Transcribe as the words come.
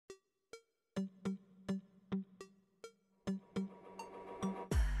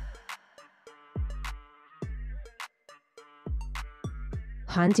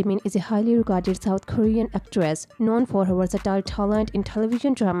Hanjimin is a highly regarded South Korean actress known for her versatile talent in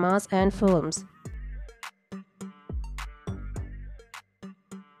television dramas and films.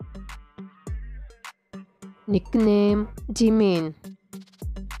 Nickname Jimin.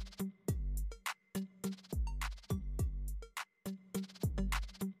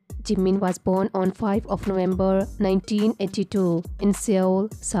 Jimin was born on 5 of November 1982 in Seoul,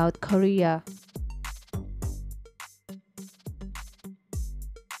 South Korea.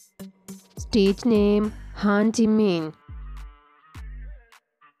 Stage name hanjimin.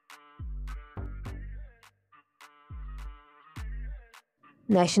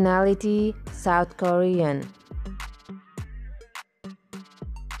 Nationality South Korean.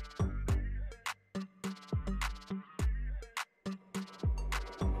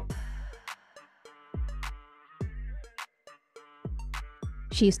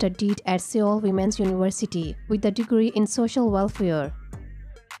 She studied at Seoul Women's University with a degree in social welfare.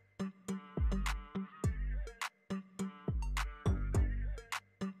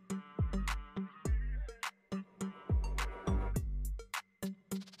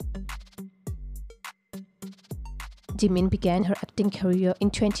 Jimin began her acting career in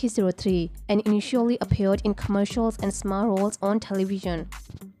 2003 and initially appeared in commercials and small roles on television.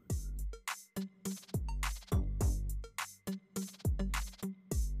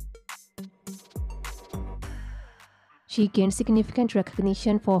 She gained significant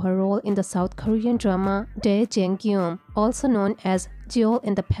recognition for her role in the South Korean drama Dae Jang-gyum, also known as Jewel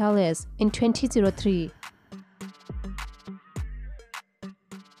in the Palace, in 2003.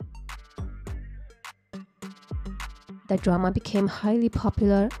 The drama became highly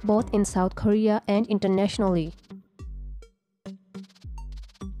popular both in South Korea and internationally.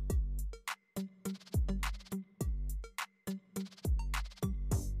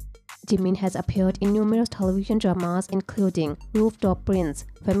 Jimin has appeared in numerous television dramas including Rooftop Prince,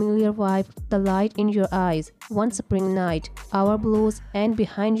 Familiar Wife, The Light in Your Eyes, One Spring Night, Our Blues, and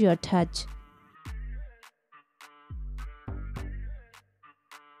Behind Your Touch.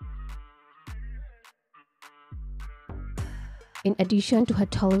 In addition to her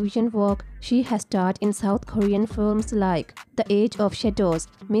television work, she has starred in South Korean films like The Age of Shadows,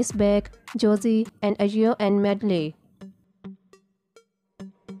 Miss Beck, Josie, and Azure and Medley.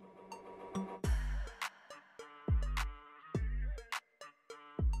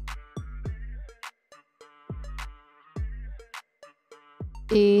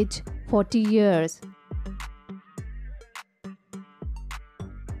 Age 40 years.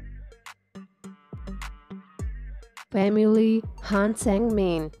 Family Han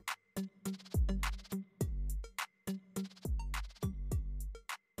Sang-min.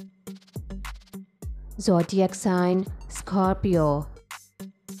 Zodiac sign Scorpio.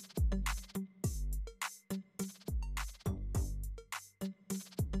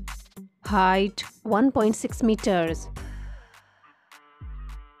 Height 1.6 meters.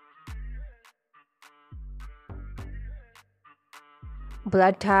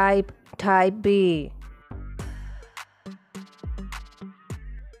 Blood type type B.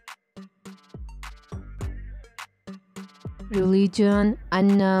 Religion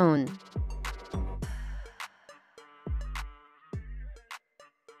unknown.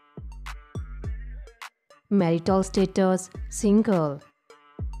 Marital status single.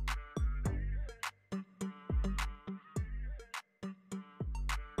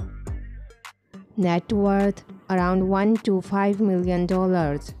 Net worth around $1 to $5 million.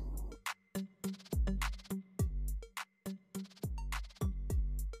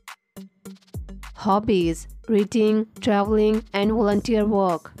 Hobbies: reading, traveling, and volunteer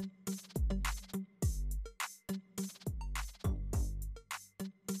work.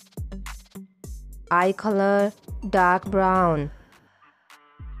 Eye color dark brown.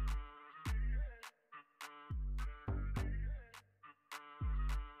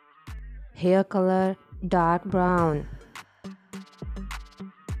 Hair color dark brown.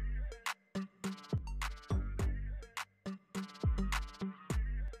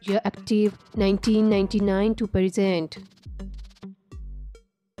 Year active 1999 to present.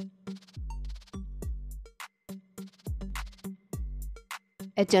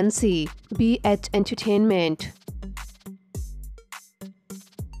 Agency BH Entertainment.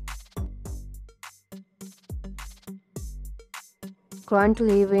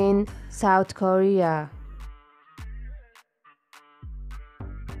 Currently live in South Korea.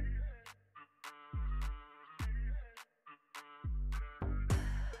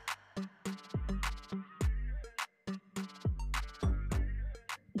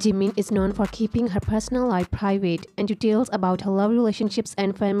 Jimin is known for keeping her personal life private, and details about her love relationships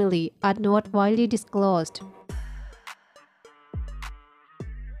and family are not widely disclosed.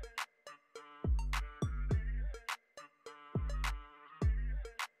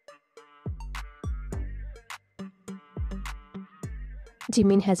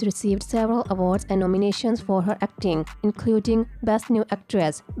 Jimin has received several awards and nominations for her acting, including Best New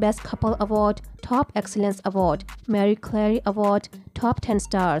Actress, Best Couple Award, Top Excellence Award, Marie Claire Award, Top 10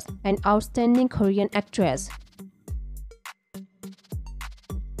 Stars, and Outstanding Korean Actress.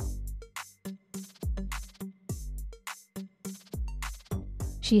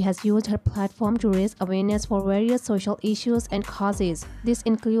 She has used her platform to raise awareness for various social issues and causes. This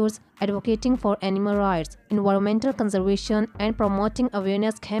includes advocating for animal rights, environmental conservation, and promoting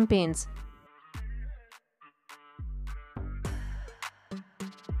awareness campaigns.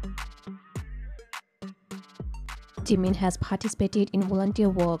 Jimin has participated in volunteer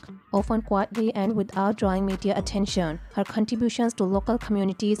work, often quietly and without drawing media attention. Her contributions to local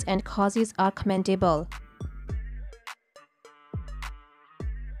communities and causes are commendable.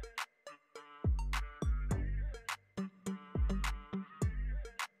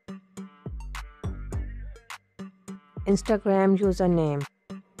 Instagram username.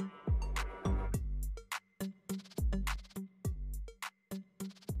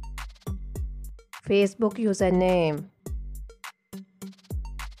 Facebook username.